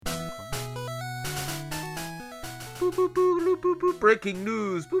Breaking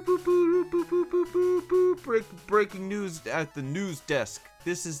news. Breaking news at the news desk.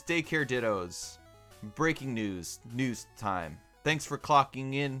 This is Daycare Dittos. Breaking news. News time. Thanks for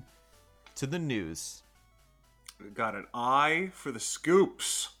clocking in to the news. Got an eye for the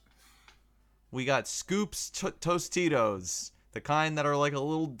scoops. We got scoops Tostitos, the kind that are like a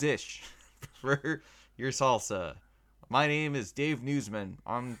little dish for your salsa. My name is Dave Newsman.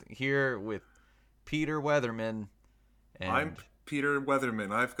 I'm here with Peter Weatherman. And I'm Peter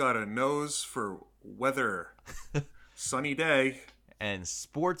Weatherman. I've got a nose for weather. Sunny day. And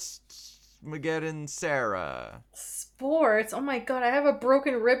Sports Mageddon Sara. Sports? Oh my god, I have a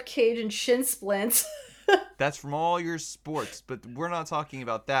broken rib cage and shin splints. That's from all your sports, but we're not talking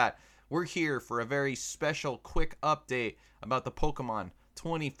about that. We're here for a very special quick update about the Pokemon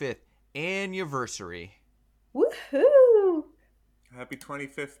 25th anniversary. Woohoo! Happy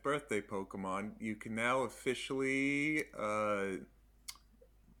 25th birthday, Pokemon. You can now officially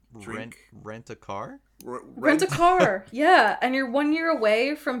Rent a car? Rent a car. Yeah, and you're 1 year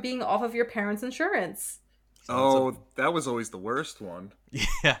away from being off of your parents' insurance. That was always the worst one.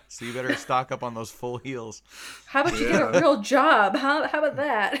 Yeah, so you better stock up on those full heals. How about you get a real job? How about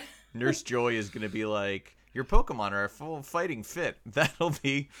that? Nurse Joy is going to be like, your Pokemon are full fighting fit. That'll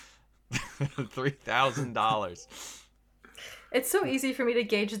be $3,000. It's so easy for me to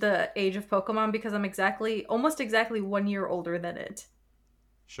gauge the age of Pokemon because I'm almost exactly 1 year older than it.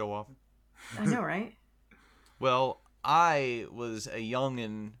 Show off. I know, right? Well, I was a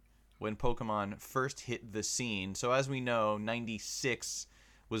youngin' when Pokemon first hit the scene. So as we know, 96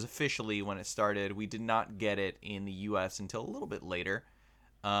 was officially when it started. We did not get it in the US until a little bit later.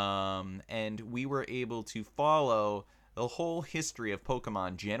 And we were able to follow the whole history of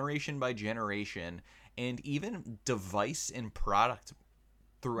Pokemon generation by generation, and even device and product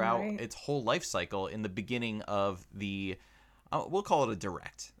throughout its whole life cycle in the beginning of the, we'll call it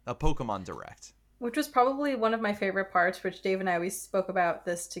a Pokemon Direct. Which was probably one of my favorite parts, which Dave and I, we spoke about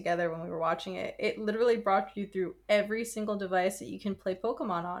this together when we were watching it. It literally brought you through every single device that you can play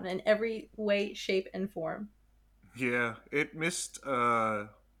Pokemon on in every way, shape, and form. Yeah, it missed a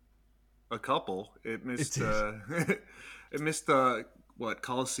couple. It missed it missed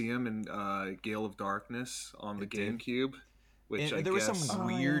Coliseum and Gale of Darkness on the GameCube, which and there were some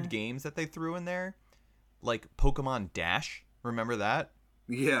weird games that they threw in there, like Pokemon Dash. Remember that?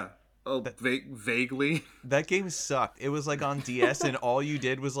 Yeah. Oh, vaguely. That game sucked. It was like on DS, and all you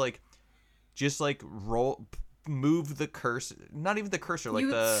did was just move the cursor. Not even the cursor, like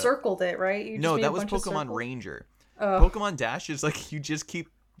you circled it, right? That was Pokemon Ranger. Pokemon Dash is like you just keep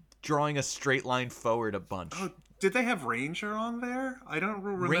drawing a straight line forward a bunch. Oh, did they have Ranger on there? I don't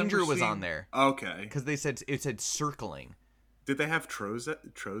remember. Ranger was on there. Okay. Because it said circling. Did they have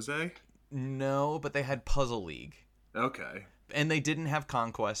Troze? No, but they had Puzzle League. Okay. And they didn't have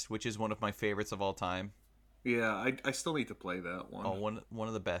Conquest, which is one of my favorites of all time. Yeah, I still need to play that one. Oh, one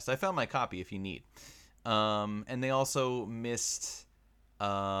of the best. I found my copy if you need. And they also missed they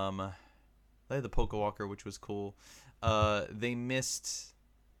had the Pokewalker, which was cool. They missed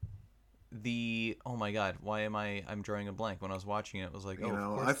oh my god, why am I'm drawing a blank? When I was watching it, it was like, of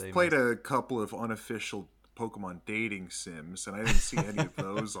course I've played a couple of unofficial Pokemon dating sims, and I didn't see any of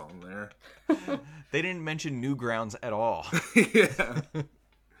those on there. They didn't mention Newgrounds at all. Yeah,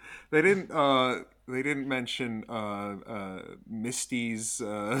 they didn't mention Misty's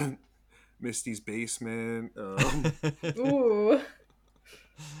basement. Ooh.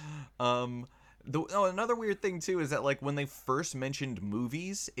 Another weird thing too is that when they first mentioned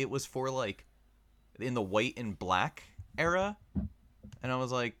movies, it was for in the white and black era. And I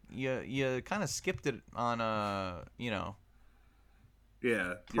was like, you kind of skipped it on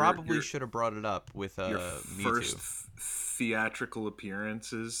Yeah, probably should have brought it up with your Mewtwo. First theatrical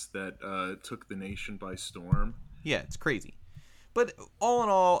appearances that took the nation by storm. Yeah, it's crazy. But all in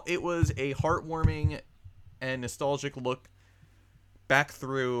all, it was a heartwarming and nostalgic look back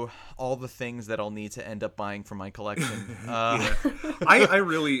through all the things that I'll need to end up buying for my collection. Yeah. I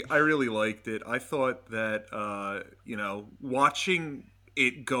really liked it. I thought that watching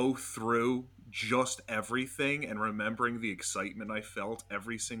it go through just everything and remembering the excitement I felt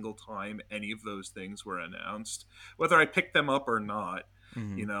every single time any of those things were announced, whether I picked them up or not,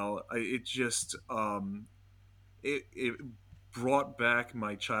 it just it brought back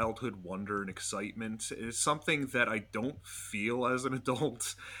my childhood wonder and excitement. It's something that I don't feel as an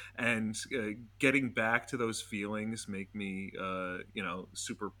adult, and getting back to those feelings make me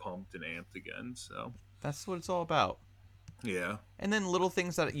super pumped and amped again. So that's what it's all about. Yeah. And then little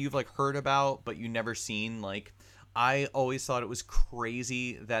things that you've heard about but you never seen, I always thought it was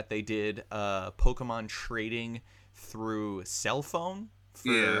crazy that they did Pokemon trading through cell phone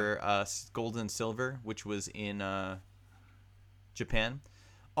Yeah, for Gold and Silver, which was in Japan.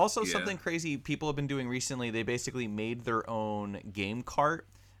 Also, yeah. something crazy people have been doing recently, they basically made their own game cart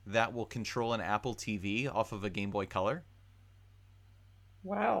that will control an Apple TV off of a Game Boy Color,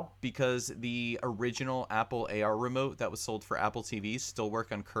 Wow. because the original Apple AR remote that was sold for Apple TVs still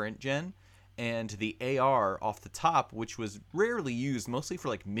work on current gen, and the AR off the top, which was rarely used, mostly for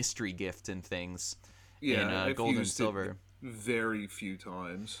like mystery gift and things in Yeah, I've Gold and used it Silver, very few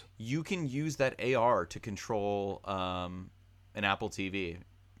times. you can use that AR to control an Apple TV.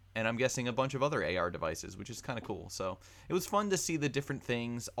 And I'm guessing a bunch of other AR devices, which is kind of cool. So it was fun to see the different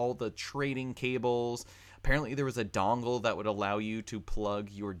things, all the trading cables. Apparently, there was a dongle that would allow you to plug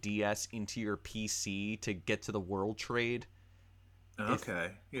your DS into your PC to get to the world trade, if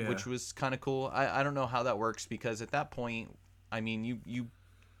Okay, yeah. which was kind of cool. I don't know how that works, because at that point, I mean, you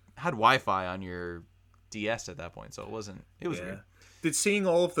had Wi-Fi on your DS at that point, so it was Yeah. weird. Did seeing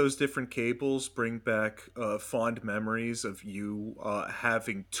all of those different cables bring back fond memories of you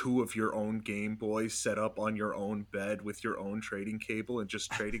having two of your own Game Boys set up on your own bed with your own trading cable and just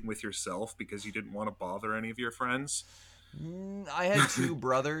trading with yourself because you didn't want to bother any of your friends? I had two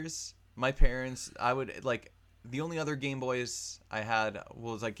brothers. My parents, I would like the only other Game Boys I had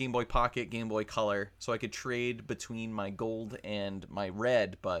was like Game Boy Pocket, Game Boy Color, so I could trade between my gold and my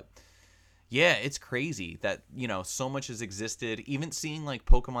red. But yeah, it's crazy that, so much has existed. Even seeing like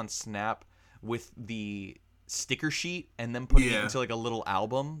Pokemon Snap with the sticker sheet and then putting it Yeah, into like a little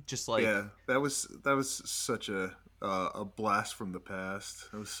album, just like. yeah. That was such a blast from the past.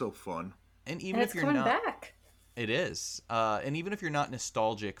 It was so fun. And And even it's if you're coming not. back. It is. And even if you're not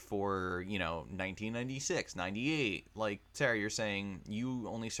nostalgic for, 1996, 98, like Sarah, you're saying you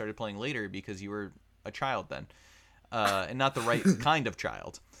only started playing later because you were a child then. And not the right kind of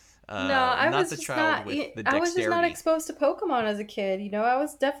child. No, I Not was the just child not. with the I was just not dexterity. exposed to Pokemon as a kid. I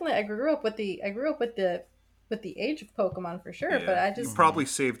was definitely. I grew up with the. I grew up with the age of Pokemon for sure. But Yeah, I you just. Hmm. probably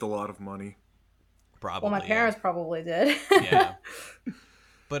saved a lot of money. Well, my Probably, yeah. parents probably did. Yeah.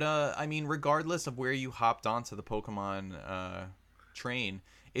 But, I mean, regardless of where you hopped onto the Pokemon train,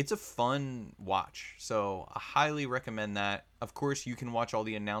 it's a fun watch. So I highly recommend that. Of course, you can watch all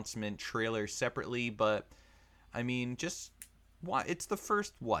the announcement trailers separately, but I mean, just what it's the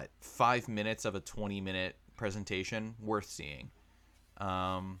first 5 minutes of a 20-minute presentation worth seeing.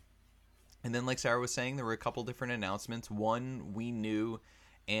 Um, and then, like Sarah was saying, there were a couple different announcements. One we knew,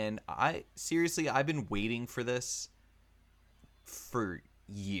 and I've been waiting for this for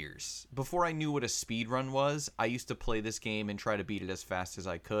years. Before I knew what a speed run was, I used to play this game and try to beat it as fast as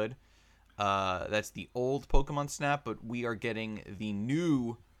I could. That's the old Pokemon Snap, but we are getting the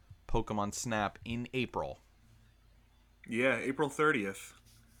new Pokemon Snap in April. Yeah, April 30th.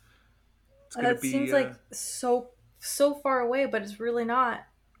 It's gonna That be seems like so far away, but it's really not.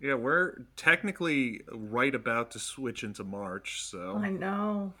 yeah, we're technically right about to switch into March, so I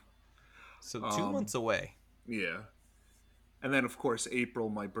know. So 2 months um away. yeah. And then of course April,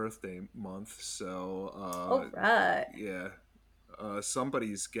 my birthday month, so All right. yeah.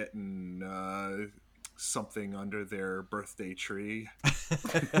 Somebody's getting something under their birthday tree.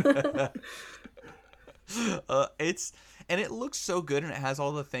 It's and it looks so good, and it has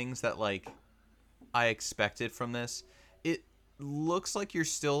all the things that like I expected from this. It looks like you're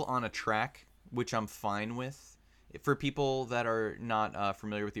still on a track, which I'm fine with. For people that are not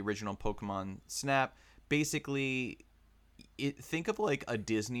familiar with the original Pokemon Snap, basically, think of like a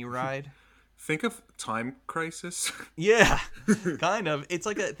Disney ride. Think of Time Crisis. Yeah, kind of. It's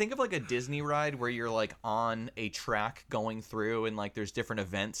like think of like a Disney ride where you're like on a track going through, and like there's different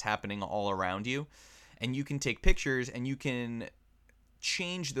events happening all around you, and you can take pictures and you can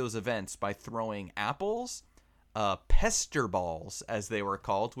change those events by throwing apples, pester balls as they were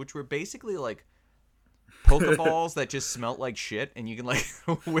called, which were basically like Pokeballs that just smelt like shit, and you can like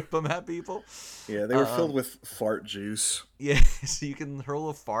whip them at people. Yeah, they were filled Um, with fart juice. yeah, so you can hurl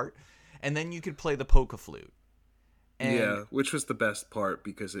a fart, and then you could play the Poke Flute, and Yeah, which was the best part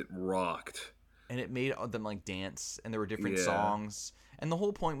because it rocked. it made them like dance, and there were different Yeah. songs, and the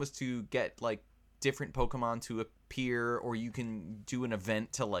whole point was to get like different Pokemon to appear, or you can do an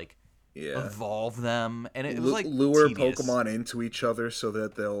event to like Yeah. evolve them, and it was like Lure tedious. Pokemon into each other so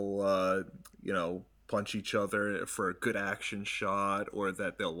that they'll, punch each other for a good action shot, or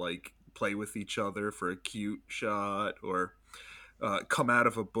that they'll like play with each other for a cute shot, or come out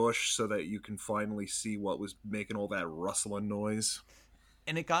of a bush so that you can finally see what was making all that rustling noise.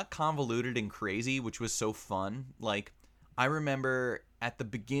 And it got convoluted and crazy, which was so fun. Like, I remember at the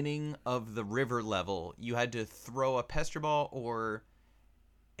beginning of the river level, you had to throw a pester ball or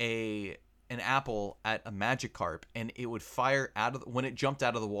a an apple at a Magikarp, and it would fire out of when it jumped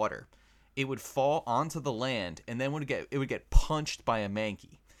out of the water. It would fall onto the land, and then it would get punched by a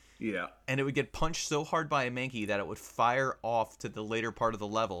Mankey. Yeah. And it would get punched so hard by a Mankey that it would fire off to the later part of the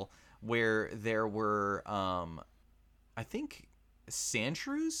level where there were, I think,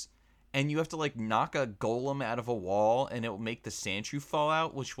 Sandshrews, and you have to like knock a golem out of a wall, and it will make the Sandshrew fall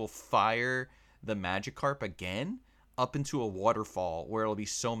out, which will fire the Magikarp again up into a waterfall where it'll be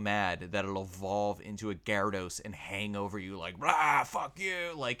so mad that it'll evolve into a Gyarados and hang over you like, "Rah, fuck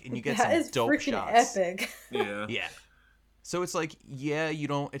you!" Like, and you get That some is dope freaking shots. epic. Yeah. Yeah. So it's like, yeah,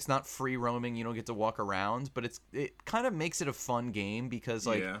 it's not free roaming, you don't get to walk around, but it kind of makes it a fun game because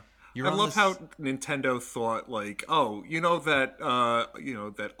like Yeah. you're I on love this. how Nintendo thought like, oh,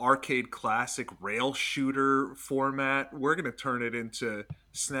 that arcade classic rail shooter format. We're gonna turn it into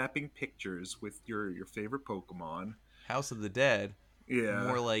snapping pictures with your favorite Pokemon. House of the Dead, Yeah,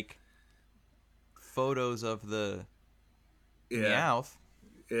 more like photos of the yeah, Meowth.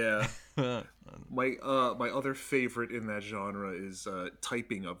 yeah. My other favorite in that genre is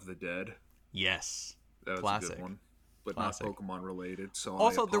Typing of the Dead. Yes. That was a Classic. good one, but Classic. not Pokemon related. So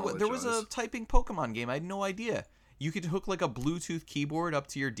Also, I there was a apologize. typing Pokemon game. I had no idea. You could hook like a Bluetooth keyboard up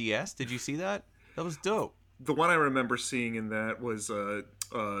to your DS. Did you see that? That was dope. The one I remember seeing in that was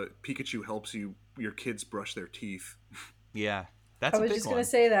Pikachu helps your kids brush their teeth. Yeah. I That's a was big just one. gonna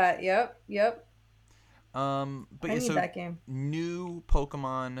say that. Yep. But I yeah, need so that game. new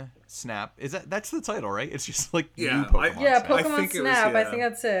Pokemon Snap. That's the title, right? It's just like Yeah, new Pokemon Yeah, Snap. I Pokemon think it was, Snap. I yeah. think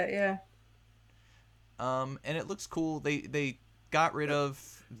that's it. Yeah. And it looks cool. They got rid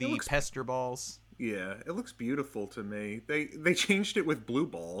of the looks- pester balls. Yeah, it looks beautiful to me. They changed it with blue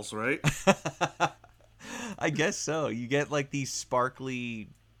balls, right? I guess so. You get like these sparkly,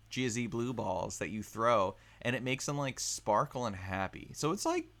 jizzy blue balls that you throw, and it makes them like sparkle and happy. So it's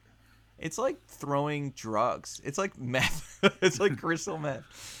like throwing drugs. It's like meth. It's like crystal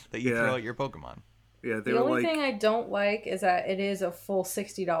meth that you Yeah. throw at your Pokemon. Yeah, they The were only like, thing I don't like is that it is a full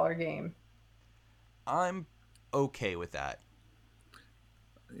 $60 game. I'm okay with that.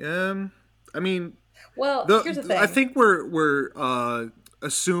 I mean, Well, here's the thing. I think we're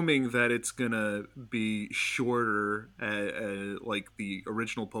assuming that it's gonna be shorter, like the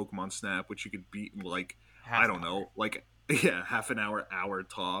original Pokemon Snap, which you could beat in like Half I don't an know, like yeah, half an hour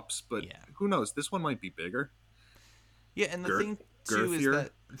tops. But Yeah. who knows? This one might be bigger, Yeah, and the thing too is girthier.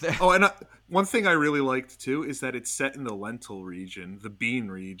 that Oh, and one thing I really liked too is that it's set in the lentil region, the bean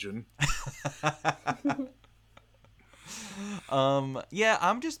region. Yeah,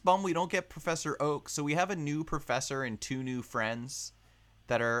 I'm just bummed we don't get Professor Oak. So we have a new professor and two new friends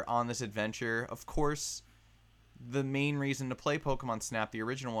that are on this adventure. Of course, the main reason to play Pokemon Snap, the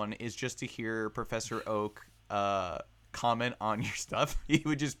original one, is just to hear Professor Oak comment on your stuff. He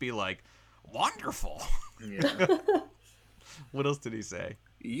would just be like, "Wonderful." Yeah, What else did he say?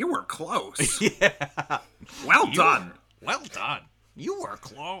 you were close. Yeah. Well done. Well done. You were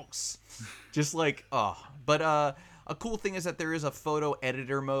close. Just like, but a cool thing is that there is a photo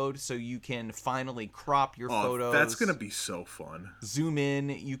editor mode, so you can finally crop your Oh, photos. that's gonna be so fun. Zoom in.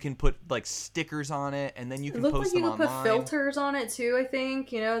 You can put like stickers on it, and then you It can looked post like you them could online. put filters on it too. I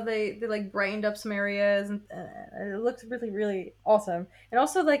think they like brightened up some areas, and it looked really awesome. And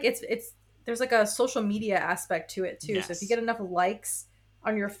also like it's there's like a social media aspect to it too. So if you Yes. get enough likes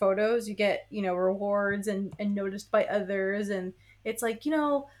on your photos, you get rewards and noticed by others, and it's like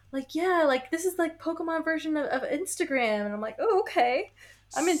like yeah, like this is like Pokemon version of Instagram, and I'm like, oh okay,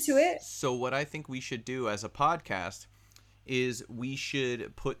 I'm into it. So what I think we should do as a podcast is we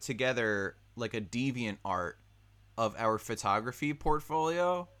should put together like a deviant art of our photography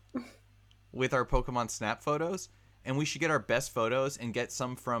portfolio with our Pokemon Snap photos, and we should get our best photos and get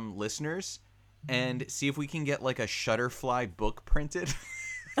some from listeners and see if we can get like a Shutterfly book printed.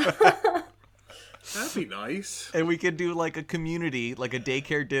 That'd be nice. And we could do like a community, like a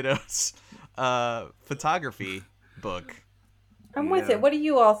Daycare Dittos photography book. I'm with Yeah. it. What do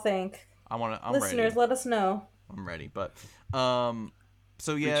you all think? I'm Listeners, ready. let us know. I'm ready. But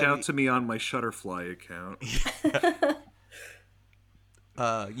so yeah, Reach out to me on my Shutterfly account.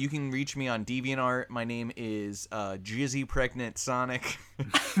 you can reach me on DeviantArt. My name is Jizzy Pregnant Sonic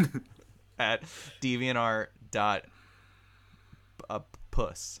at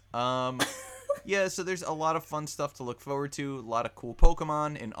deviantart.puss. Yeah, so there's a lot of fun stuff to look forward to. A lot of cool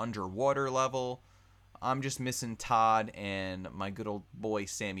Pokemon, an underwater level. I'm just missing Todd and my good old boy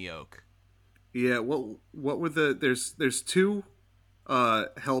Sammy Oak. Yeah, what were there's two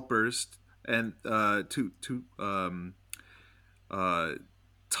helpers and two uh,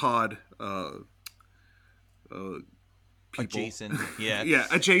 Todd uh, people. Adjacent, yeah. Yeah,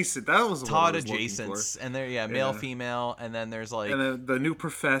 adjacent. That was the word I Todd was looking for. adjacents, and they're male, Yeah. female, and then there's And like then the new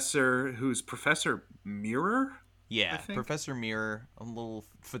professor, who's Professor Mirror, I think. Professor Mirror, a little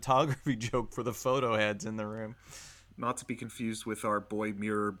photography joke for the photo heads in the room. Not to be confused with our boy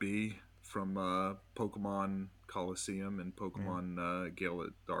Mirror B from Pokemon Coliseum and Yeah. Pokemon Gale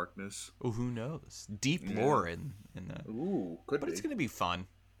of Darkness. Oh, who knows? Deep Yeah. lore in that, Ooh, could but it's be. gonna be fun.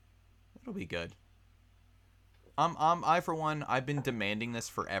 It'll be good. I for one, I've been demanding this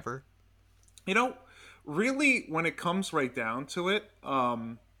forever. You know, really, when it comes right down to it,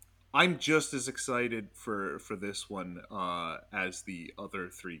 I'm just as excited for this one as the other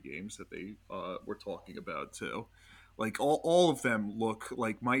three games that they were talking about too. Like all of them look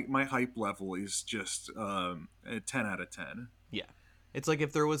like my hype level is just a 10 out of 10. Yeah. It's like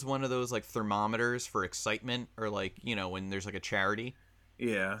if there was one of those like thermometers for excitement, or like, when there's like a charity,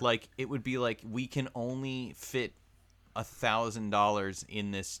 Yeah, like it would be like we can only fit $1,000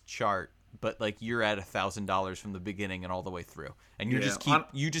 in this chart, but like you're at $1,000 from the beginning and all the way through, and yeah.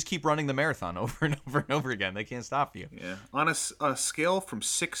 you just keep running the marathon over and over and over again. They can't stop you. Yeah, on a scale from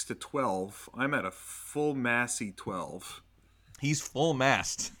 6 to 12, I'm at a full massy 12. He's full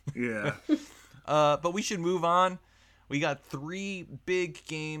mast. Yeah, But we should move on. We got 3 big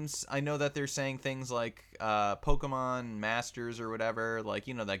games. I know that they're saying things like Pokemon Masters or whatever, like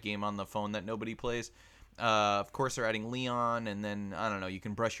that game on the phone that nobody plays. Of course, they're adding Leon, and then I don't know. You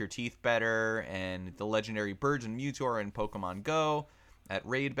can brush your teeth better, and the legendary birds and Mewtwo are in Pokemon Go at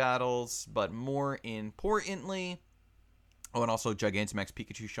raid battles. But more importantly, and also Gigantamax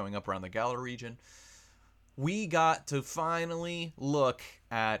Pikachu showing up around the Galar region. We got to finally look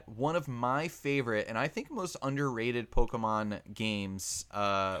at one of my favorite and I think most underrated Pokemon games.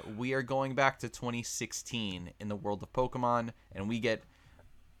 We are going back to 2016 in the world of Pokemon, and we get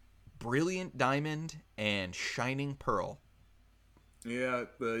Brilliant Diamond and Shining Pearl. yeah.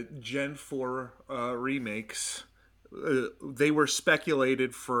 The Gen 4 remakes. They were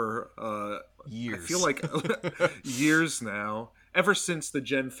speculated for I feel Years. like years now. Ever since the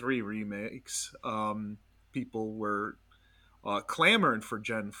Gen 3 remakes, people were clamoring for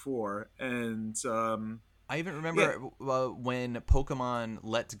Gen 4, and I even yeah, remember when Pokemon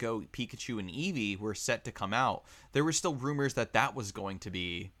Let's Go Pikachu and Eevee were set to come out, there were still rumors that that was going to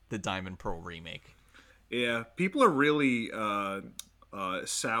be the Diamond Pearl remake. yeah, people are really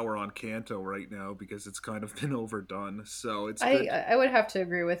sour on Kanto right now because it's kind of been overdone. So it's good. I would have to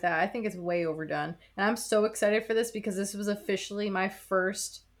agree with that. I think it's way overdone. And I'm so excited for this because this was officially my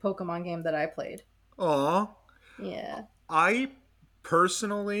first Pokemon game that I played. Aw, Yeah. I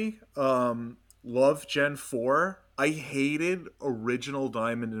personally love Gen 4. I hated original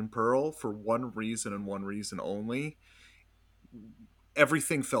Diamond and Pearl for one reason and one reason only.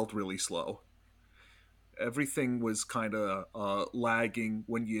 Everything felt really slow. Everything was kind of lagging.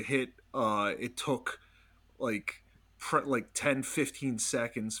 When you hit, it took like like 10, 15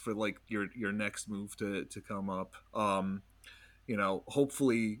 seconds for like your next move to come up.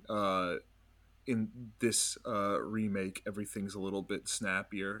 Hopefully in this remake everything's a little bit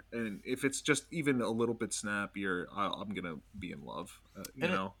snappier, and if it's just even a little bit snappier, I'm gonna be in love.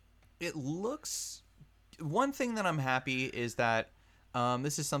 And it looks, one thing that I'm happy is that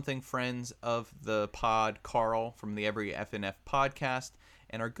this is something friends of the pod, Carl from the Every FNF podcast,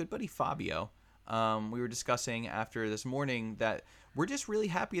 and our good buddy Fabio, we were discussing after this morning that we're just really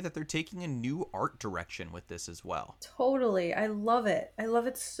happy that they're taking a new art direction with this as well. Totally. I love it. I love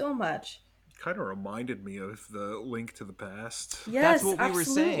it so much. Kind of reminded me of the Link to the Past. That's Yes, what we were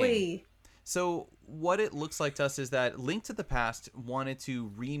saying. absolutely. So what it looks like to us is that Link to the Past wanted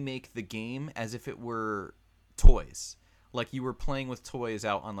to remake the game as if it were toys. Like you were playing with toys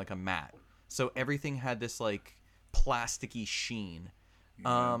out on like a mat. So everything had this like plasticky sheen.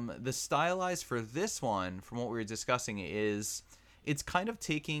 Yeah. The stylized for this one, from what we were discussing, is it's kind of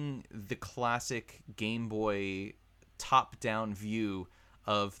taking the classic Game Boy top-down view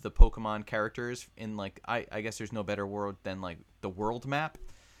of the Pokemon characters in like I guess there's no better word than like the world map,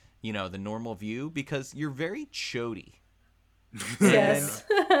 the normal view, because you're very chody. Yes.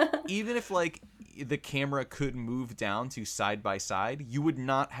 Even if like the camera could move down to side by side, you would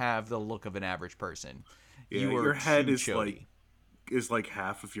not have the look of an average person. Yeah, You are your head too is chody. like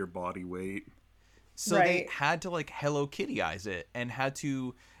half of your body weight. So they Right. had to like Hello Kitty-ize it and had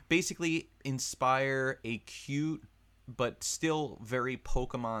to basically inspire a cute but still very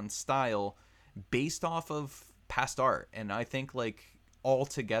Pokemon style based off of past art. And I think like all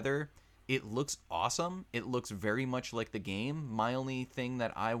together it looks awesome. It looks very much like the game. My only thing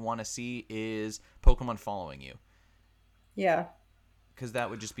that I want to see is Pokemon following you. Yeah. because that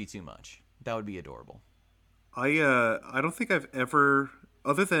would just be too much. That would be adorable. I don't think I've ever,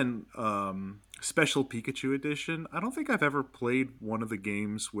 other than Special Pikachu Edition, I don't think I've ever played one of the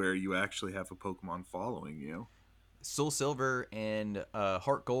games where you actually have a Pokemon following you. Soul Silver and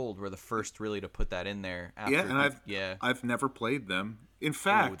Heart Gold were the first really to put that in there. Yeah, After and yeah, I've never played them. In oh,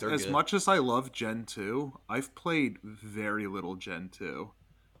 fact, they're as good. much as I love Gen 2, I've played very little Gen 2.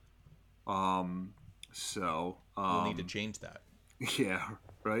 Um so, We'll need to change that. yeah,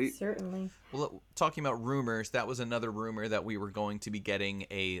 right? Certainly. Well, talking about rumors, that was another rumor that we were going to be getting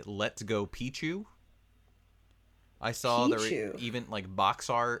a Let's Go Pichu. I saw there were Pichu. even like box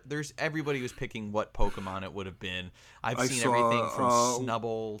art. There's everybody was picking what Pokemon it would have been. I've I seen everything from saw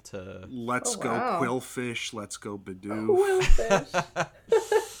Snubble to Let's Oh Go wow. Quillfish, Let's Go Bidoof. Quillfish.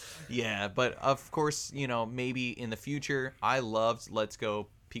 yeah, but of course, maybe in the future. I loved Let's Go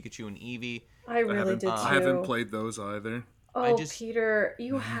Pikachu and Eevee. I really did I haven't too. played those either. I Oh, just Peter,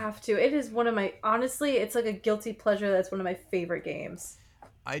 you have to. It is one of my, honestly, it's like a guilty pleasure. That's one of my favorite games.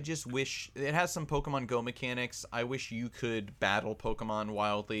 I just wish it has some Pokemon Go mechanics. I wish you could battle Pokemon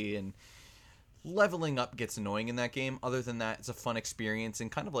wildly, and leveling up gets annoying in that game. Other than that, it's a fun experience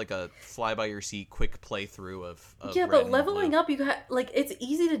and kind of like a fly by your seat quick playthrough of Yeah, Red but and Blue. leveling up, you got like it's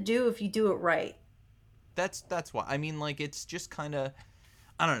easy to do if you do it right. That's why. I mean, like, it's just kind of,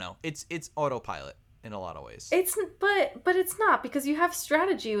 I don't know. It's autopilot in a lot of ways. It's but it's not because you have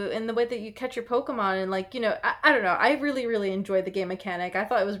strategy in the way that you catch your Pokemon and like I don't know. I really enjoyed the game mechanic. I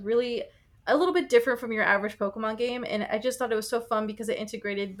thought it was really a little bit different from your average Pokemon game, and I just thought it was so fun because it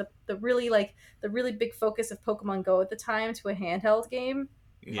integrated the really big focus of Pokemon Go at the time to a handheld game. Oh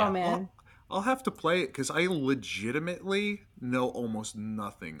Yeah. Yeah, man, I'll have to play it because I legitimately know almost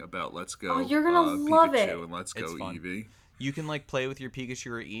nothing about Let's oh Go you're gonna love Pikachu it. and Let's It's Go fun. Eevee. You can like play with your Pikachu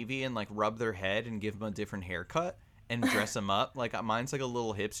or Eevee and like rub their head and give them a different haircut and dress them up. Like mine's like a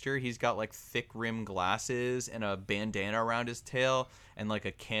little hipster. He's got like thick rim glasses and a bandana around his tail and like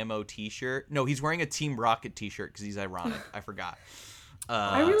a camo t-shirt. No, he's wearing a Team Rocket t-shirt because he's ironic. I forgot. I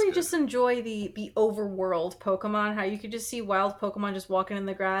Oh, that's really good. just enjoy the overworld Pokemon. How you could just see wild Pokemon just walking in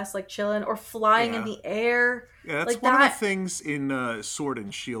the grass, like chilling, or flying in Yeah. the air, Yeah, that's like one of the that. things in Sword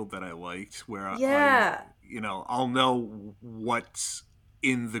and Shield that I liked, where Yeah, I'll know what's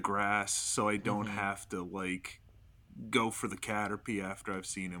in the grass, so I don't Mm-hmm. have to like go for the Caterpie after I've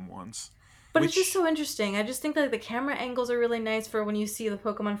seen him once. but it's just Which so interesting. I just think that the camera angles are really nice for when you see the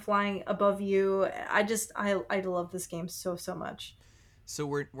Pokemon flying above you. I love this game so much. so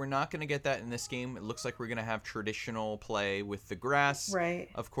we're not gonna get that in this game. It looks like we're gonna have traditional play with the grass. Right.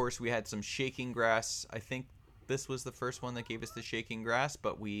 Of course, we had some shaking grass. I think this was the first one that gave us the shaking grass,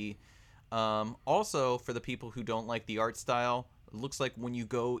 but we also, for the people who don't like the art style, it looks like when you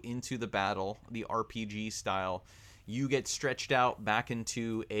go into the battle, the RPG style, you get stretched out back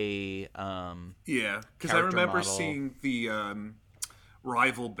into a Yeah, because I character remember model. seeing the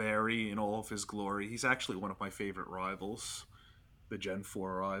rival Barry in all of his glory. He's actually one of my favorite rivals, the Gen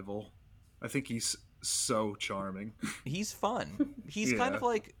 4 rival. I think he's so charming. He's fun. He's kind of Yeah.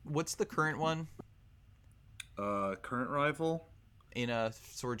 like, what's the current one Current rival? in a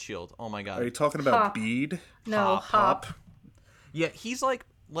Sword Shield? Oh my Are god, you talking about Hop. Bede? No, Hop. Hop. Yeah, he's like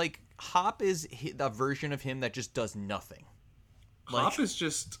Hop is a version of him that just does nothing. Like Hop is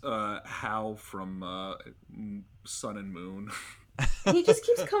just Hal from Sun and Moon. He just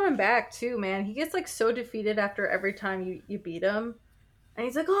keeps coming back too, man. He gets like so defeated after every time you beat him. And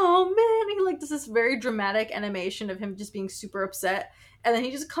he's like, oh man, he like does this very dramatic animation of him just being super upset. And then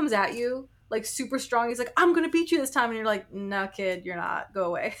he just comes at you like super strong. He's like, I'm gonna beat you this time. And you're like, no, kid, you're not. Go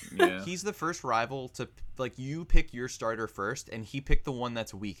away. Yeah. he's the first rival to like you pick your starter first, and he picked the one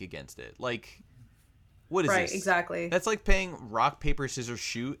that's weak against it. Like, what is Right, this? exactly. That's like playing rock paper scissors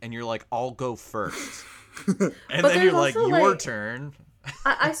shoot, and you're like, I'll go first, and But then you're there's like, also, your like- turn.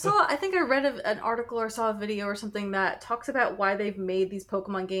 I think I read an article or saw a video or something that talks about why they've made these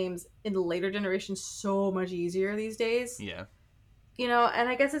Pokemon games in the later generations so much easier these days. Yeah, And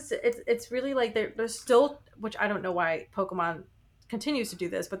I guess it's really like they're still, which I don't know why Pokemon continues to do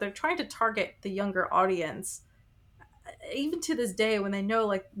this, but they're trying to target the younger audience even to this day when they know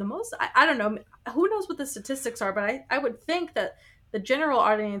like the most I don't know who knows what the statistics are, but I would think that the general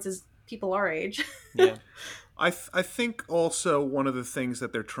audience is people our age. yeah. I think also one of the things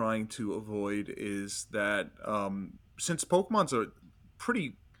that they're trying to avoid is that since Pokemon's a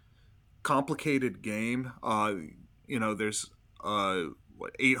pretty complicated game, there's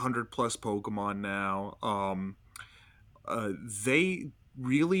what 800 plus Pokemon now. They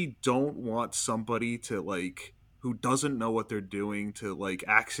really don't want somebody to like who doesn't know what they're doing to like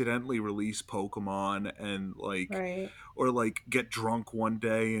accidentally release Pokemon and like Right. or like get drunk one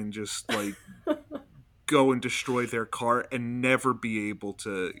day and just like go and destroy their cart and never be able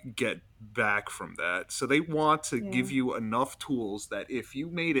to get back from that. So they want to Yeah. give you enough tools that if you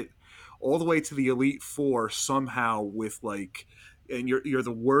made it all the way to the Elite Four somehow with like and you're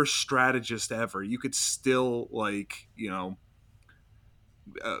the worst strategist ever, you could still like,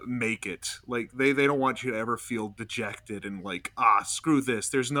 make it. Like they don't want you to ever feel dejected and like, screw this.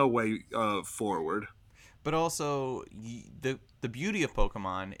 There's no way forward. But also, the beauty of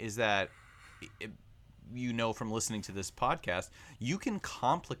Pokemon is that, it, from listening to this podcast, you can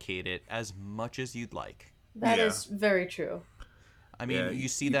complicate it as much as you'd like. That Yeah. is very true. I mean, Yeah, you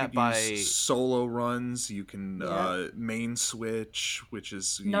see you that could use by solo runs. You can Yeah. main switch, which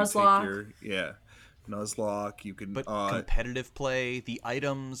is you take Nuzlocke. your Nuzlocke. You can but competitive play, the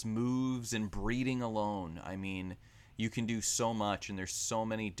items, moves, and breeding alone. I mean, you can do so much, and there's so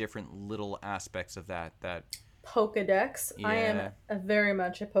many different little aspects of that. Pokedex. I am Yeah. a very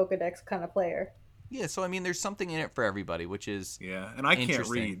much a Pokedex kind of player. Yeah, so I mean, there's something in it for everybody, which is and I can't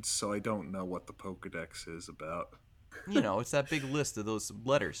interesting. read, so I don't know what the Pokedex is about. It's that big list of those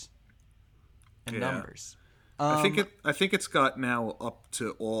letters and Yeah. numbers. I think it's got now up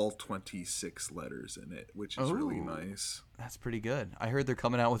to all 26 letters in it, which is really Ooh. nice. That's pretty good. I heard they're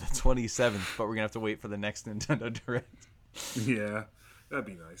coming out with a 27th, but we're gonna have to wait for the next Nintendo Direct. Yeah, that'd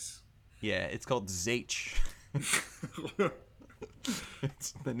be nice. Yeah, it's called Zh.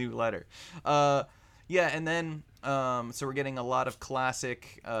 It's the new letter. Yeah, and then so we're getting a lot of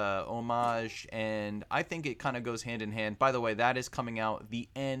classic homage, and I think it kind of goes hand in hand. By the way, that is coming out the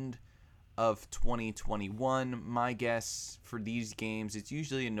end of 2021. My guess for these games, it's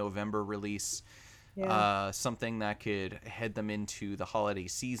usually a November release. Yeah. Something that could head them into the holiday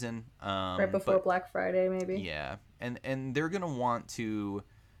season. Right before Black Friday, maybe. Yeah, and they're gonna want to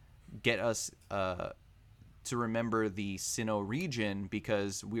get us to remember the Sinnoh region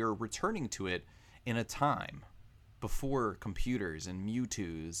because we're returning to it in a time before computers and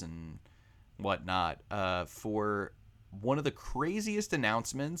Mewtwo's and whatnot. For one of the craziest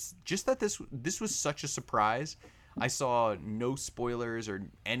announcements, just that this was such a surprise. I saw no spoilers or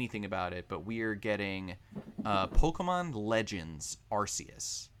anything about it, but we are getting Pokemon Legends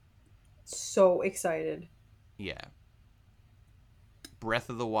Arceus. So excited. Yeah. Breath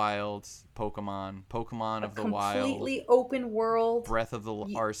of the Wild, Pokemon of the Wild, completely open world. Breath of the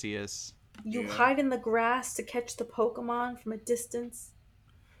Arceus. You Yeah. hide in the grass to catch the Pokemon from a distance.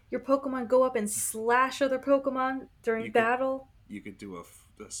 Your Pokemon go up and slash other Pokemon during You could- battle. You could do a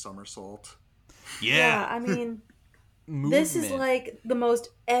somersault. Yeah. I mean, Movement. this is like the most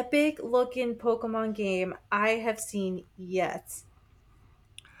epic looking Pokemon game I have seen yet.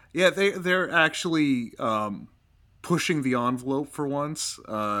 Yeah, they're actually pushing the envelope for once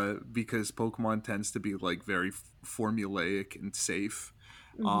because Pokemon tends to be like very formulaic and safe.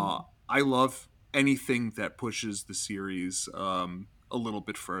 Mhm. I love anything that pushes the series a little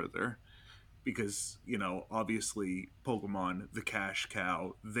bit further because obviously Pokemon, the cash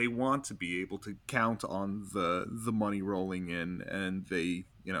cow, they want to be able to count on the money rolling in, and they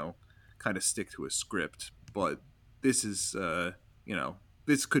kind of stick to a script. But this is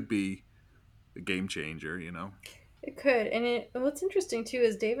this could be a game changer. It could, and what's interesting too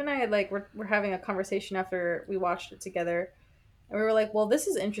is Dave and I had we're having a conversation after we watched it together, and we were like, "Well, this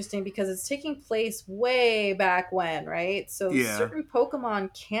is interesting because it's taking place way back when, right? So Yeah. certain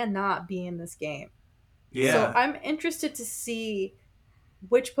Pokemon cannot be in this game. Yeah. So I'm interested to see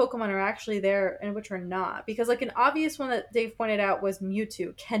which Pokemon are actually there and which are not, because like an obvious one that Dave pointed out was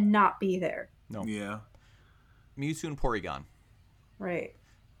Mewtwo cannot be there, No. Yeah. Mewtwo and Porygon. right?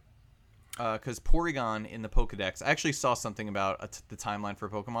 Because Porygon in the Pokedex, I actually saw something about the timeline for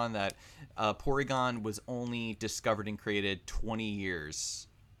Pokemon that Porygon was only discovered and created 20 years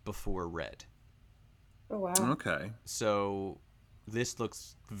before Red. Oh wow. Okay. So this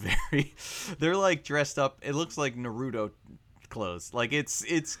looks very... They're like dressed up. It looks like Naruto clothes. Like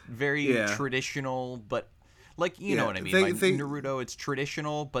it's very Yeah. traditional, but like you know Yeah, what I mean. they- Like they- Naruto, it's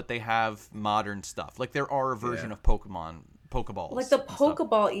traditional, but they have modern stuff. Like there are a version Yeah. of Pokeballs. Like the and stuff.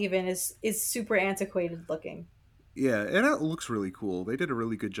 Pokeball even is super antiquated looking. Yeah, and it looks really cool. They did a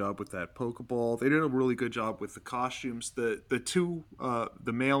really good job with that Pokeball. They did a really good job with the costumes. The two,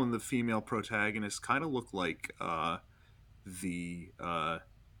 the male and the female protagonists, kind of look like the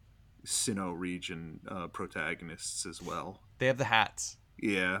Sinnoh region protagonists as well. They have the hats.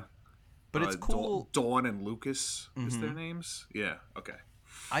 Yeah, But it's cool. Dawn and Lucas is their Mhm. names. Yeah. Okay.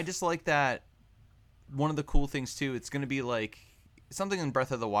 I just like that. One of the cool things too, it's going to be like something in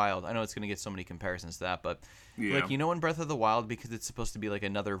Breath of the Wild. I know it's going to get so many comparisons to that, but Yeah. like, you know, in Breath of the Wild, because it's supposed to be like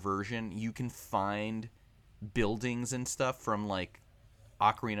another version, you can find buildings and stuff from like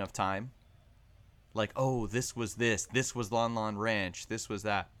Ocarina of Time. Like, oh, this was this. This was Lon Lon Ranch. This was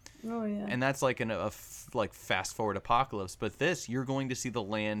that. Oh yeah. And that's like like fast forward apocalypse. But this, you're going to see the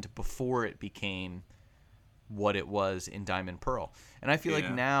land before it became what it was in Diamond Pearl. And I feel like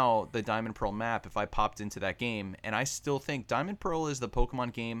Yeah. now the Diamond Pearl map, if I popped into that game, and I still think Diamond Pearl is the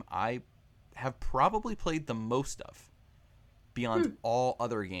Pokemon game I have probably played the most of beyond all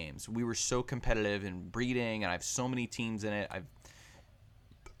other games. We were so competitive in breeding, and I have so many teams in it.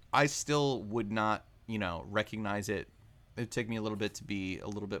 I still would not, recognize it. It'd take me a little bit to be a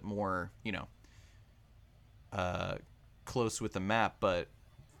little bit more, uh, close with the map, but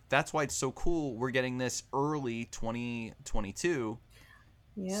that's why it's so cool. We're getting this early 2022,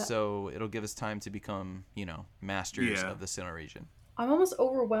 Yeah. so it'll give us time to become, masters Yeah. of the Sinnoh region. I'm almost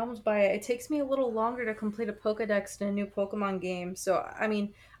overwhelmed by it. It takes me a little longer to complete a Pokedex in a new Pokemon game. So, I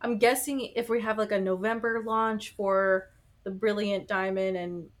mean, I'm guessing if we have like a November launch for the Brilliant Diamond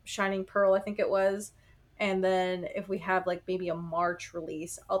and Shining Pearl, I think it was, and then if we have like maybe a March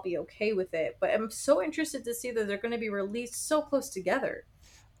release, I'll be okay with it. But I'm so interested to see that they're going to be released so close together.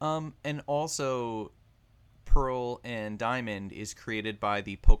 And also, Pearl and Diamond is created by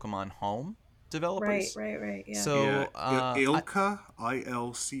the Pokemon Home Right, developers. right, right. Yeah. Yeah. So, Ilka,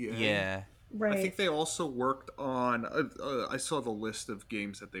 Ilca. yeah. I Right. think they also worked on. I saw the list of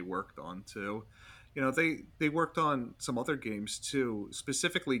games that they worked on too. They worked on some other games too.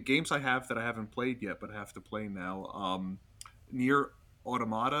 Specifically, games I have that I haven't played yet, but I have to play now. Near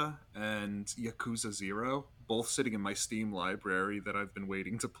Automata and Yakuza Zero, both sitting in my Steam library that I've been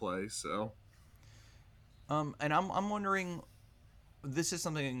waiting to play. So And I'm wondering. This is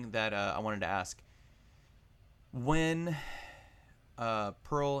something that I wanted to ask. When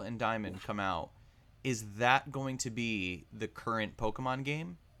Pearl and Diamond come out, is that going to be the current Pokemon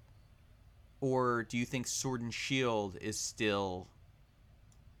game? Or do you think Sword and Shield is still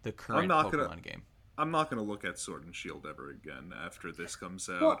the I'm current not gonna. Pokemon game? I'm not gonna look at Sword and Shield ever again after this comes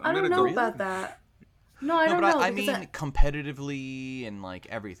out. Well, I'm I don't gonna know go. Really? about that. No, I No, don't but know I because mean competitively and like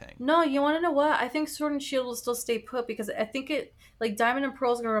everything. no, you want to know what? I think Sword and Shield will still stay put because I think it like Diamond and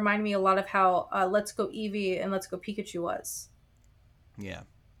Pearl is going to remind me a lot of how Let's Go Eevee and Let's Go Pikachu was. Yeah.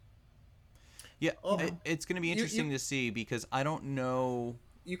 Yeah, You Oh, know, it's going to be you interesting to see because I don't know.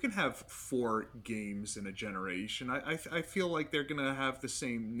 you can have 4 games in a generation. I feel like they're gonna have the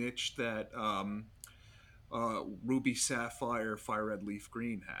same niche that Ruby Sapphire, Fire Red Leaf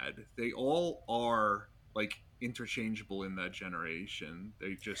Green had. They all are like interchangeable in that generation.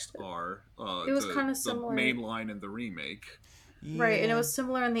 They just are it was the kind of the similar, main line and the remake. right? And it Yeah. was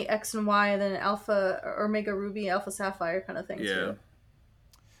similar in the X and Y, and then Alpha or Omega Ruby, Alpha Sapphire kind of thing Yeah, too.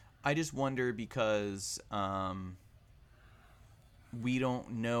 I just wonder because we don't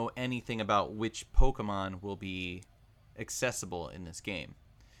know anything about which Pokemon will be accessible in this game.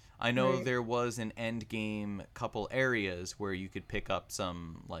 I know Right. there was an end game couple areas where you could pick up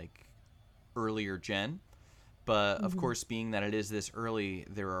some like earlier gen, but of Hmm. course being that it is this early,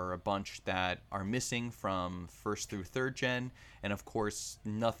 there are a bunch that are missing from first through third gen, and of course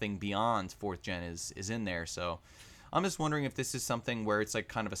nothing beyond fourth gen is in there. So I'm just wondering if this is something where it's like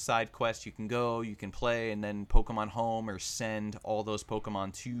kind of a side quest. You can go, you can play, and then Pokemon Home or send all those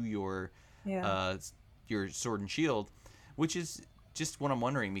Pokemon to Yeah. uh, your Sword and Shield, which is just what I'm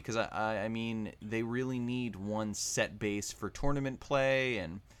wondering because I mean they really need one set base for tournament play,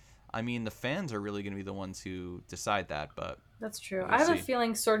 and I mean the fans are really going to be the ones who decide that, but That's true. we'll I have a see.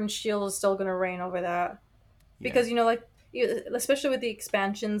 feeling Sword and Shield is still going to reign over that. Yeah, Because like especially with the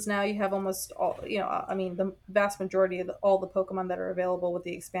expansions now, you have almost all I mean the vast majority of all the Pokemon that are available with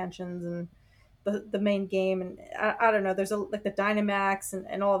the expansions and the main game, and I don't know, there's like the Dynamax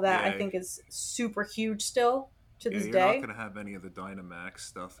and all of that. I yeah, think is super huge still to yeah. this You're not day. gonna have any of the Dynamax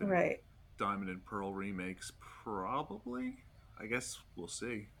stuff in Right. Diamond and Pearl remakes, probably. I guess we'll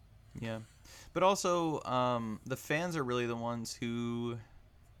see. yeah, but also the fans are really the ones who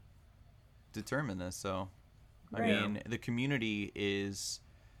determine this. So I Right. Yeah, mean the community is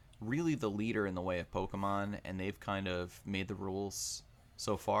really the leader in the way of Pokemon, and they've kind of made the rules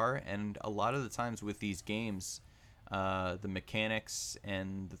so far. And a lot of the times with these games, the mechanics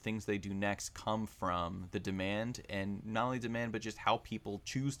and the things they do next come from the demand, and not only demand, but just how people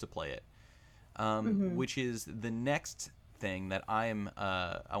choose to play it. Mm-hmm. Which is the next thing that I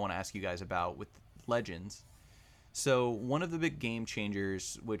want to ask you guys about with Legends. So one of the big game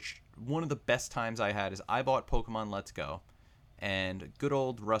changers, which one of the best times I had is I bought Pokemon Let's Go, and good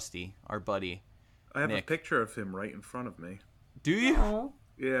old Rusty, our buddy I have a Nick, picture of him right in front of me. Do you? Oh.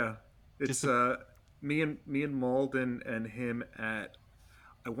 Yeah, Just it's me and Malden and him at,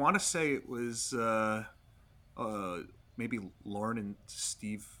 I want to say it was uh maybe Lauren and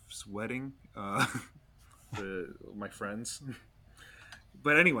Steve's wedding. My friends.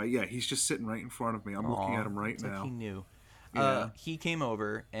 But anyway, yeah, he's just sitting right in front of me. I'm looking aw, at him right it's like he now. knew. Yeah. He came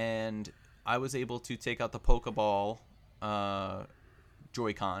over and I was able to take out the Pokeball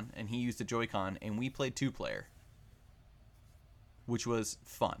Joy-Con, and he used the Joy-Con, and we played two-player, which was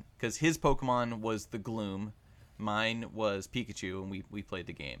fun because his Pokemon was the Gloom, mine was Pikachu, and we played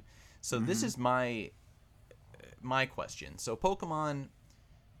the game. So this Mm-hmm. is my question. So Pokemon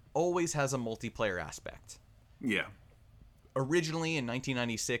always has a multiplayer aspect. Yeah. Originally in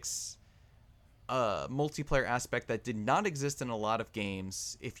 1996, a multiplayer aspect that did not exist in a lot of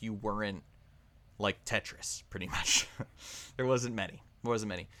games if you weren't like Tetris, pretty much. There wasn't many.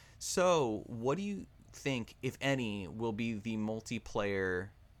 So, what do you think, if any, will be the multiplayer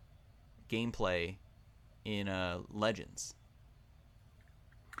gameplay in Legends?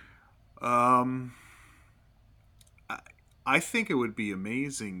 Um, I, I think it would be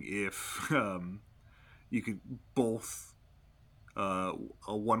amazing if you could both uh,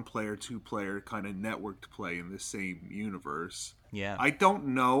 a one player, two player kind of networked play in the same universe. Yeah. I don't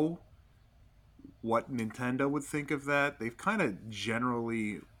know what Nintendo would think of that. They've kind of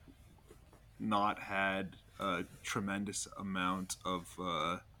generally not had a tremendous amount of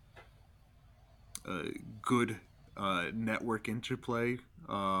uh, good network interplay.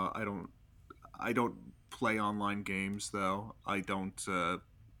 I don't play online games though. I don't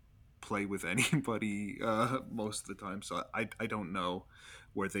play with anybody most of the time, so I don't know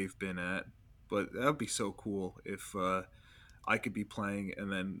where they've been at. But that would be so cool if I could be playing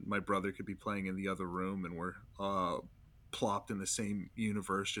and then my brother could be playing in the other room, and we're plopped in the same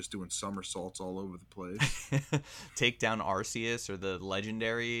universe, just doing somersaults all over the place. Take down Arceus or the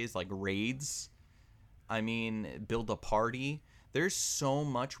legendaries like raids. I mean, build a party. There's so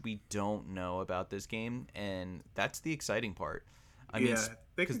much we don't know about this game, and that's the exciting part. I mean, Yeah,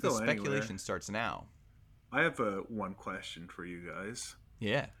 they because could the go anywhere. speculation starts now. I have a one question for you guys.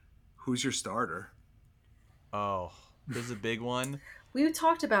 Yeah. Who's your starter? Oh, this is a big one. We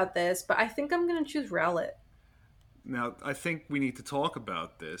talked about this, but I think I'm gonna choose Rowlet. Now, I think we need to talk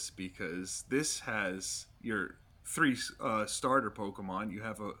about this because this has your three starter Pokemon. You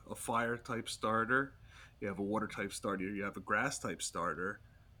have a fire type starter, you have a water type starter, you have a grass type starter,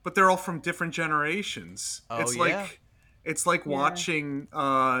 but they're all from different generations. Oh It's yeah. like it's like Yeah. watching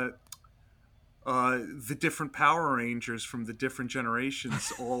the different Power Rangers from the different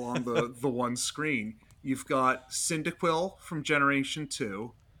generations all on the one screen. You've got Cyndaquil from Generation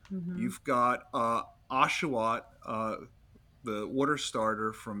 2. Mm-hmm. You've got Oshawott, the water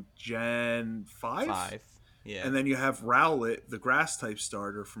starter from Gen 5. 5. Yeah. And then you have Rowlet, the grass type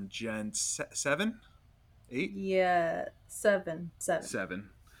starter from Gen 7? 8? Yeah, seven, seven. 7.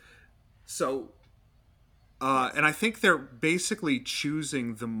 So, Yes. and I think they're basically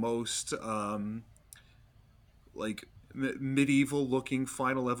choosing the most like medieval looking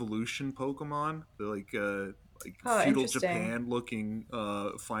Final Evolution Pokemon. They're like Oh, feudal interesting. Japan looking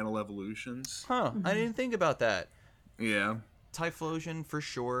Final Evolutions. Huh. I Hmm. didn't think about that. Yeah. Typhlosion for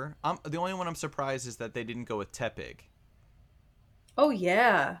sure. The only one I'm surprised is that they didn't go with Tepig. Oh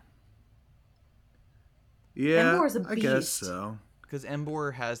yeah, Yeah, Embor is a I guess beast. so. Because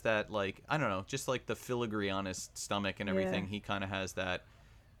Embor has that, like, I don't know, just like the filigree on his stomach and Yeah. everything. He kind of has that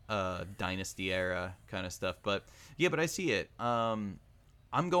Dynasty era kind of stuff. But yeah, but I see it. I'm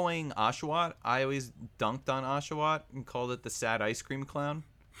going Oshawott. I always dunked on Oshawott and called it the sad ice cream clown.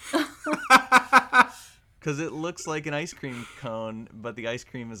 Because it looks like an ice cream cone, but the ice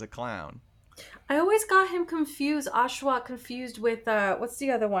cream is a clown. I always got him confused, Oshawott confused with what's the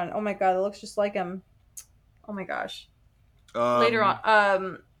other one? Oh my god, it looks just like him. Oh my gosh. Later on,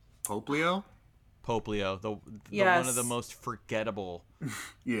 um, Poplio? Poplio, the one of the yes. most forgettable.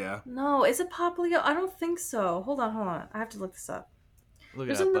 Yeah. No, is it Poplio? I don't think so. Hold on, hold on. I have to look this up. Look it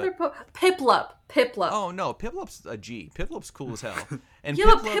There's up, another but Piplup. Piplup. oh no, Piplup's a G. Piplup's cool as hell, and Yeah,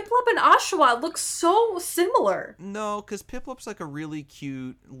 but Piplup. Piplup and Oshawott look so similar. No, because Piplup's like a really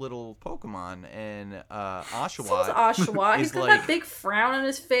cute little Pokemon, and So's Oshawott Oshawott. He's is got like, that big frown on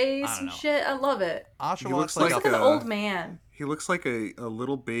his I face don't and know. shit. I love it. Oshawott's looks He like looks a like an old man. He looks like a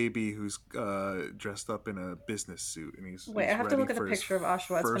little baby who's dressed up in a business suit, and Wait, I he's have to ready look at a for his picture of Oshawott. It's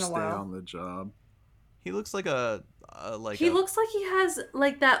been a first day while. on the job. he looks like a like He a looks like he has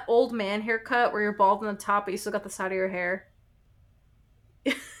like that old man haircut where you're bald on the top, but you still got the side of your hair.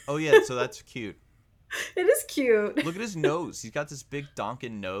 oh yeah, so that's cute. It is cute. Look at his nose. He's got this big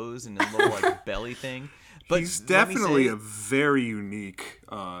donkin nose and a little like belly thing. But He's let me definitely say, a very unique.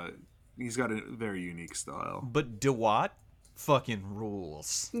 He's got a very unique style. but Dewat fucking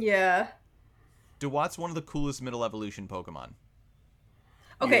rules. Yeah. Dewat's one of the coolest middle evolution Pokemon.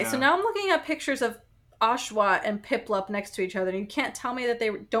 Okay, so Yeah. now I'm looking at pictures of Oshawott and Piplup next to each other, and you can't tell me that they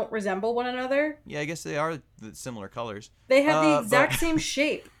don't resemble one another. Yeah, I guess they are similar colors. They have the But exact same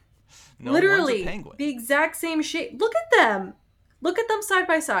shape. no, one's a Literally, penguin. the exact same shape. Look at them. Look at them side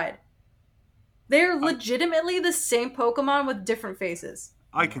by side. They're I, legitimately the same Pokemon with different faces.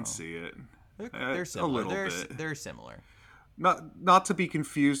 I can No, see it. they're A similar. little bit. They're similar. Not to be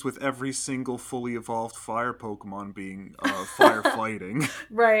confused with every single fully evolved fire Pokemon being firefighting.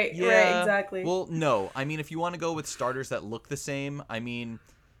 Right, right, Yeah. exactly. Well, no. I mean, if you want to go with starters that look the same, I mean,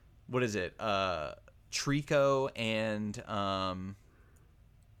 what is it? Trico and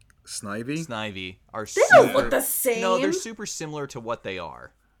Snivy? Snivy are They don't super. look the No, they're same. super similar to what they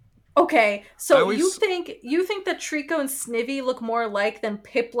are. Okay, I so you always think that Trico and Snivy look more alike than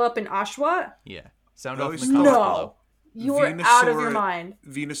Piplup and Oshawott? Yeah. Sound I off in always the thought comments below. No. You're out of your mind.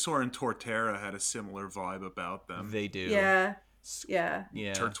 Venusaur and Torterra had a similar vibe about them. They do. Yeah. Yeah.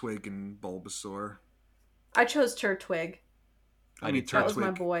 Yeah. Turtwig and Bulbasaur. I chose Turtwig. I mean, did too. That was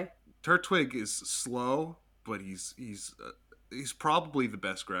my boy. Turtwig is slow, but he's probably the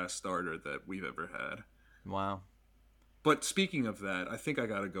best grass starter that we've ever had. Wow. But speaking of that, I think I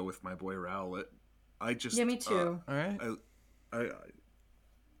got to go with my boy Rowlet. I just Yeah, me too. All right. I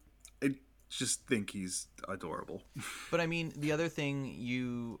just think he's adorable. But I mean, the other thing,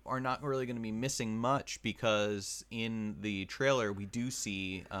 you are not really going to be missing much because in the trailer we do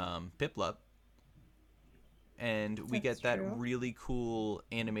see Piplup, and we That's get that true. really cool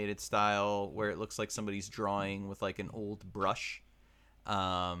animated style where it looks like somebody's drawing with like an old brush,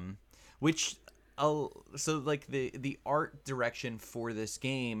 which so like the art direction for this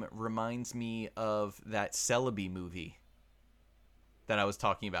game reminds me of that Celebi movie that I was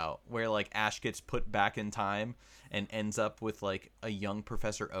talking about, where like Ash gets put back in time and ends up with like a young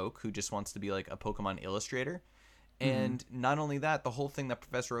Professor Oak who just wants to be like a Pokemon illustrator. And not only that, the whole thing that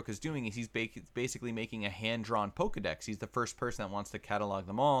Professor Oak is doing is he's basically making a hand-drawn Pokedex. He's the first person that wants to catalog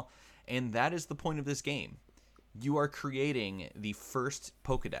them all, and that is the point of this game. You are creating the first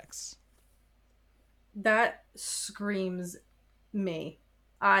Pokedex. That screams me.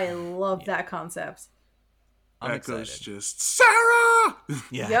 I love that concept. I'm that excited. goes just Sara.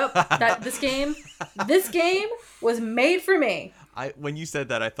 Yeah. Yep. That this game was made for me. When you said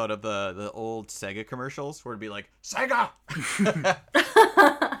that, I thought of the old Sega commercials where it'd be like Sega.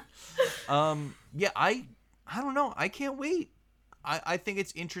 Yeah, I don't know. I can't wait. I think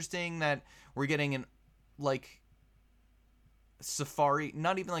it's interesting that we're getting an like safari,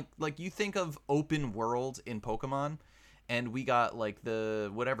 not even like you think of open world in Pokemon, and we got like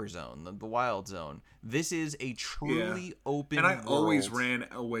the whatever zone, the wild zone. This is a truly open And I world. always ran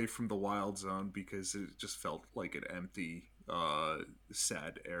away from the wild zone because it just felt like an empty,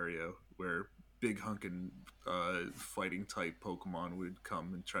 sad area where big hunkin' fighting type Pokemon would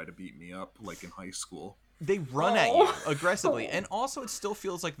come and try to beat me up like in high school. They run at you aggressively, and also it still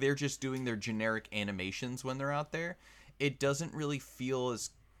feels like they're just doing their generic animations when they're out there. It doesn't really feel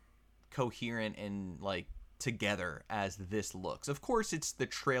as coherent and like together as this looks. Of course, it's the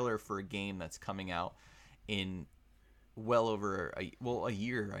trailer for a game that's coming out in well over a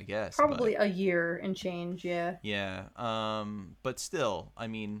year, I guess. Probably a year and change, yeah. Yeah. But still, I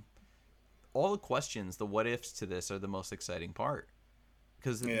mean, all the questions, the what ifs to this are the most exciting part.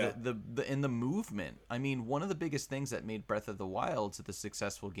 Because the in the movement, I mean, one of the biggest things that made Breath of the Wild the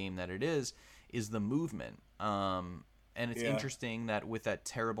successful game that it is the movement. And it's interesting that with that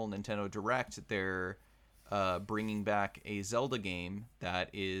terrible Nintendo Direct, they're bringing back a Zelda game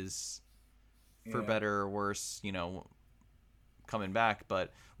that is, for better or worse, coming back.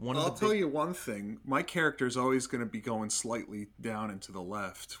 But I'll tell you one thing. My character is always going to be going slightly down and to the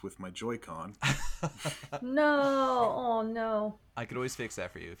left with my Joy-Con. No, oh no. I could always fix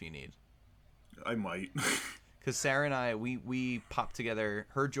that for you if you need. I might. Because Sarah and I, we popped together.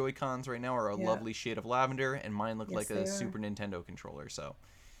 Her Joy-Cons right now are a lovely shade of lavender, and mine look like a Super Nintendo controller. So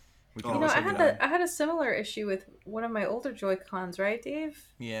we can always I had a similar issue with one of my older Joy-Cons, right, Dave?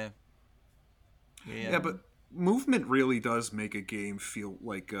 Yeah. Yeah, but movement really does make a game feel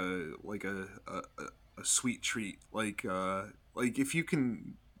like a sweet treat. Like if you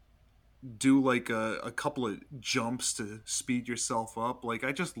can do like a couple of jumps to speed yourself up. Like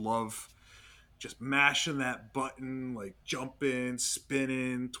I just love just mashing that button, like jumping,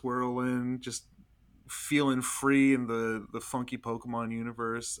 spinning, twirling, just feeling free in the funky Pokemon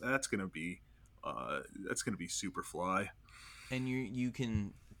universe. That's gonna be super fly. And you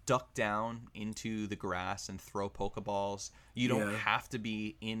can duck down into the grass and throw Pokeballs. You don't have to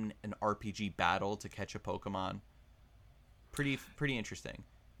be in an RPG battle to catch a Pokemon. Pretty interesting.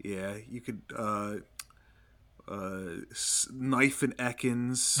 Yeah, you could knife and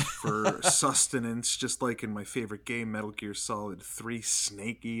Ekans for sustenance, just like in my favorite game, Metal Gear Solid 3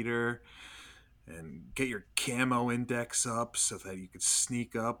 Snake Eater, and get your camo index up so that you could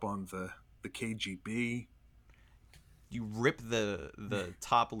sneak up on the KGB. You rip the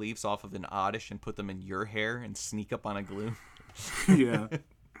top leaves off of an Oddish and put them in your hair and sneak up on a Gloom. Yeah.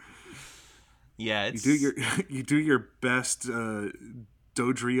 Yeah, it's... You do your best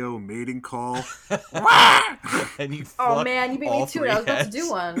Dodrio mating call. And you oh man, you beat me to it. I was about to do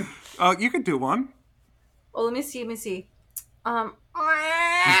one. Oh, you could do one. Oh, let me see.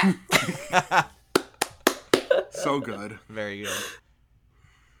 So good. Very good.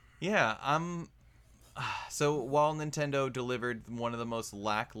 Yeah, so while Nintendo delivered one of the most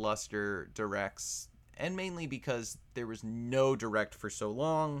lackluster directs, and mainly because there was no direct for so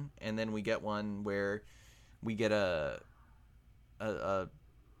long, and then we get one where we get a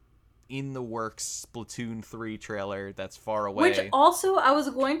in the works Splatoon 3 trailer that's far away. Which also I was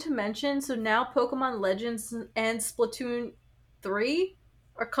going to mention, so now Pokemon Legends and Splatoon 3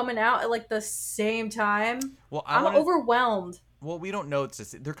 are coming out at like the same time. Well, I'm overwhelmed. Well, we don't know.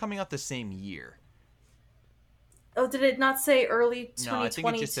 They're coming out the same year. Oh, did it not say early 2022? No, I think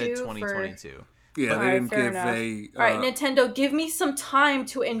it just said 2022. Yeah, they didn't give enough. a... All right, Nintendo, give me some time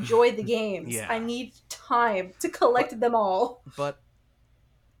to enjoy the games. Yeah. I need time to collect them all. But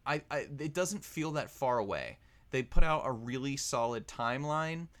it doesn't feel that far away. They put out a really solid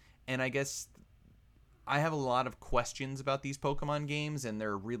timeline, and I guess I have a lot of questions about these Pokemon games, and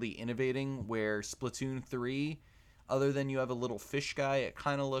they're really innovating, where Splatoon 3, other than you have a little fish guy, it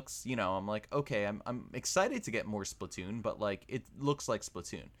kind of looks, I'm like, okay, I'm excited to get more Splatoon, but like it looks like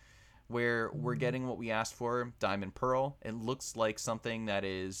Splatoon. Where we're getting what we asked for, Diamond Pearl. It looks like something that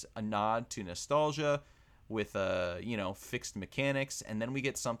is a nod to nostalgia with fixed mechanics, and then we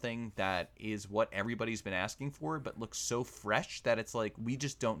get something that is what everybody's been asking for, but looks so fresh that it's like we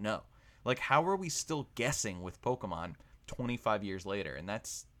just don't know. Like, how are we still guessing with Pokemon 25 years later? And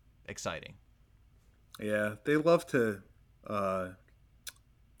that's exciting. Yeah, they love to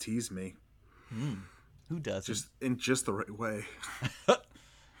tease me. Who doesn't? Just in just the right way.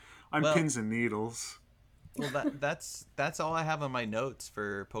 I'm pins and needles. Well, that's all I have on my notes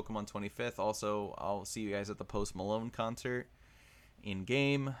for Pokemon 25th. Also, I'll see you guys at the Post Malone concert in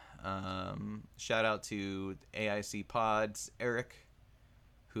game. Shout out to AIC Pods Eric,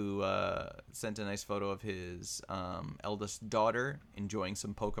 who sent a nice photo of his eldest daughter enjoying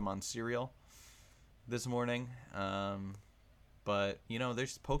some Pokemon cereal this morning. But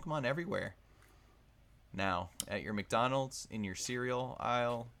there's Pokemon everywhere now, at your McDonald's, in your cereal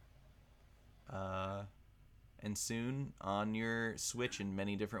aisle, and soon on your Switch in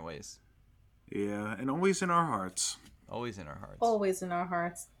many different ways. Yeah, and always in our hearts. Always in our hearts. Always in our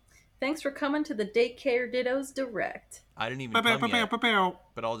hearts. Thanks for coming to the Daycare Dittos Direct. I didn't even come yet,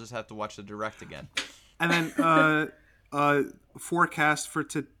 but I'll just have to watch the Direct again. And then forecast for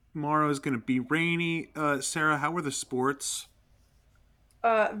tomorrow is going to be rainy. Sarah, how were the sports?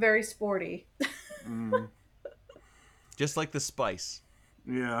 Very sporty. Just like the spice.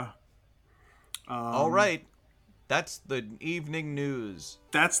 Yeah. All right. That's the evening news.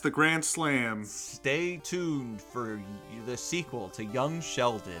 That's the Grand Slam. Stay tuned for the sequel to Young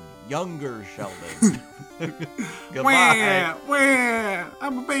Sheldon. Younger Sheldon. Goodbye. Wah, wah,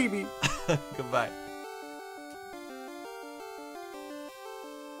 I'm a baby. Goodbye.